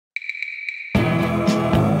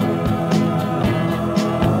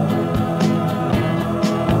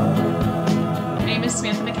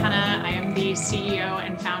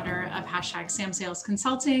#Sam Sales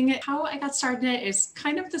Consulting. How I got started is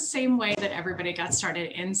kind of the same way that everybody got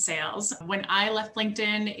started in sales. When I left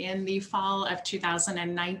LinkedIn in the fall of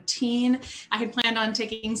 2019, I had planned on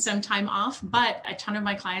taking some time off, but a ton of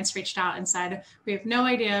my clients reached out and said, we have no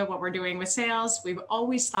idea what we're doing with sales. We've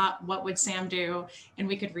always thought, what would Sam do? And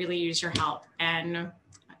we could really use your help. And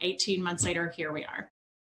 18 months later, here we are.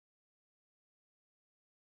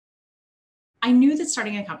 I knew that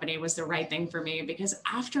starting a company was the right thing for me because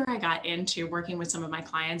after I got into working with some of my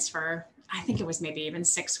clients for, I think it was maybe even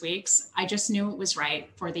 6 weeks, I just knew it was right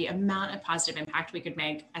for the amount of positive impact we could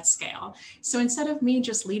make at scale. So instead of me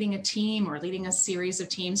just leading a team or leading a series of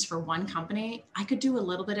teams for one company, I could do a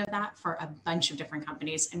little bit of that for a bunch of different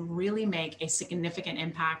companies and really make a significant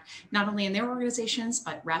impact, not only in their organizations,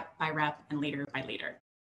 but rep by rep and leader by leader.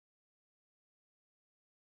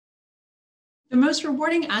 The most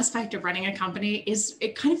rewarding aspect of running a company is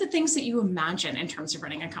kind of the things that you imagine in terms of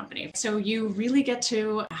running a company. So you really get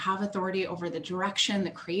to have authority over the direction,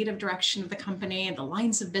 the creative direction of the company, and the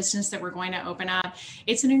lines of business that we're going to open up.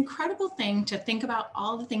 It's an incredible thing to think about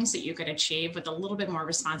all the things that you could achieve with a little bit more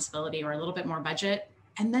responsibility or a little bit more budget,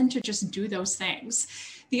 and then to just do those things.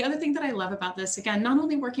 The other thing that I love about this, again, not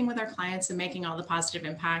only working with our clients and making all the positive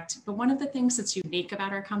impact, but one of the things that's unique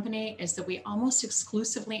about our company is that we almost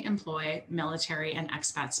exclusively employ military and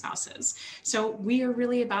expat spouses. So we are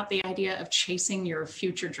really about the idea of chasing your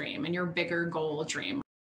future dream and your bigger goal dream.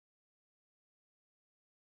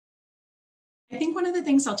 I think one of the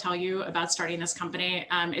things I'll tell you about starting this company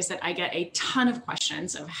is that I get a ton of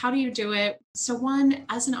questions of how do you do it? So one,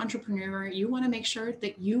 as an entrepreneur, you want to make sure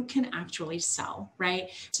that you can actually sell, right?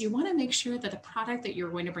 So you want to make sure that the product that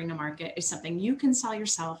you're going to bring to market is something you can sell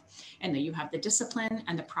yourself and that you have the discipline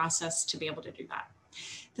and the process to be able to do that.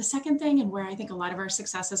 The second thing, and where I think a lot of our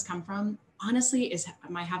successes come from, honestly, is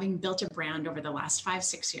my having built a brand over the last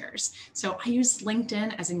 5-6 years. So I use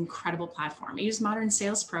LinkedIn as an incredible platform. I use Modern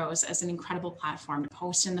Sales Pros as an incredible platform to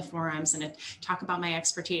post in the forums and to talk about my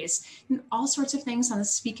expertise and all sorts of things on the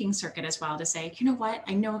speaking circuit as well to say, you know what,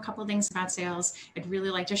 I know a couple of things about sales. I'd really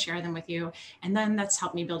like to share them with you. And then that's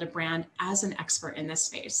helped me build a brand as an expert in this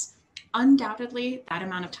space. Undoubtedly, that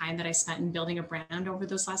amount of time that I spent in building a brand over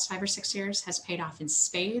those last 5 or 6 years has paid off in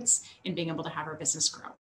spades in being able to have our business grow.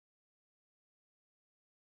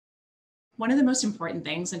 One of the most important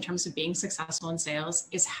things in terms of being successful in sales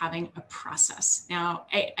is having a process. Now,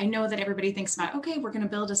 I know that everybody thinks about, okay, we're going to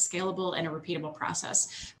build a scalable and a repeatable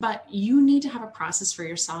process, but you need to have a process for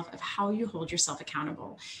yourself of how you hold yourself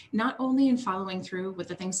accountable, not only in following through with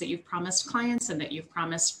the things that you've promised clients and that you've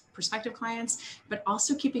promised prospective clients, but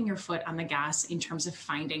also keeping your foot on the gas in terms of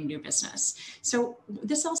finding new business. So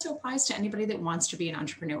this also applies to anybody that wants to be an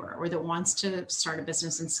entrepreneur or that wants to start a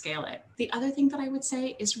business and scale it. The other thing that I would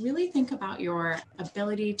say is really think about your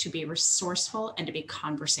ability to be resourceful and to be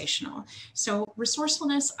conversational. So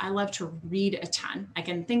resourcefulness, I love to read a ton. I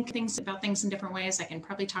can think about things in different ways. I can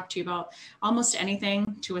probably talk to you about almost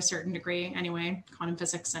anything to a certain degree anyway, quantum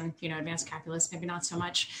physics and advanced calculus, maybe not so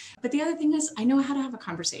much. But the other thing is I know how to have a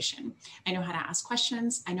conversation. I know how to ask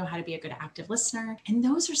questions. I know how to be a good active listener. And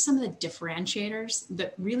those are some of the differentiators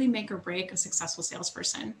that really make or break a successful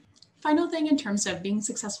salesperson. Final thing in terms of being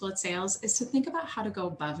successful at sales is to think about how to go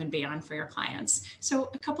above and beyond for your clients. So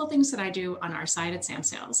a couple of things that I do on our side at Sam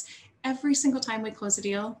Sales. Every single time we close a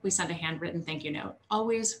deal, we send a handwritten thank you note,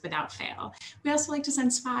 always without fail. We also like to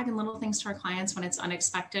send swag and little things to our clients when it's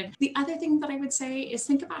unexpected. The other thing that I would say is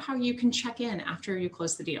think about how you can check in after you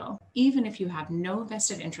close the deal, even if you have no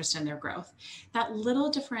vested interest in their growth. That little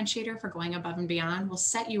differentiator for going above and beyond will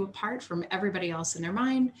set you apart from everybody else in their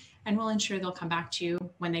mind and will ensure they'll come back to you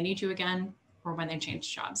when they need you again or when they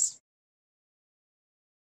change jobs.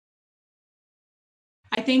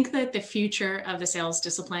 I think that the future of the sales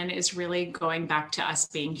discipline is really going back to us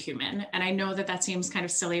being human. And I know that that seems kind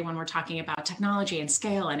of silly when we're talking about technology and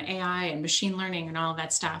scale and AI and machine learning and all of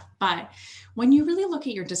that stuff. But when you really look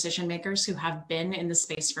at your decision makers who have been in the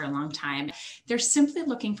space for a long time, they're simply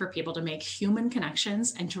looking for people to make human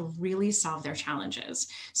connections and to really solve their challenges.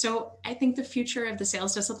 So I think the future of the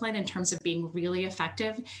sales discipline in terms of being really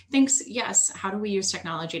effective thinks, yes, how do we use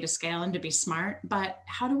technology to scale and to be smart, but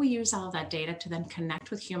how do we use all of that data to then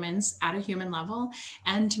connect with humans at a human level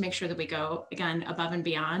and to make sure that we go, again, above and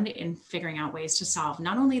beyond in figuring out ways to solve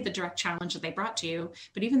not only the direct challenge that they brought to you,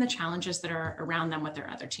 but even the challenges that are around them with their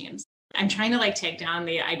other teams. I'm trying to take down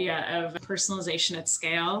the idea of personalization at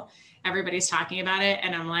scale. Everybody's talking about it.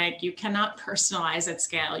 And I'm like, you cannot personalize at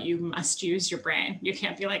scale. You must use your brain. You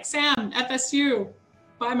can't be like, Sam, FSU,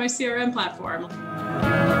 buy my CRM platform.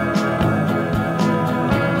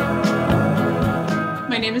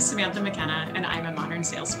 My name is Samantha McKenna, and I'm a modern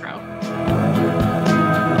sales business grow.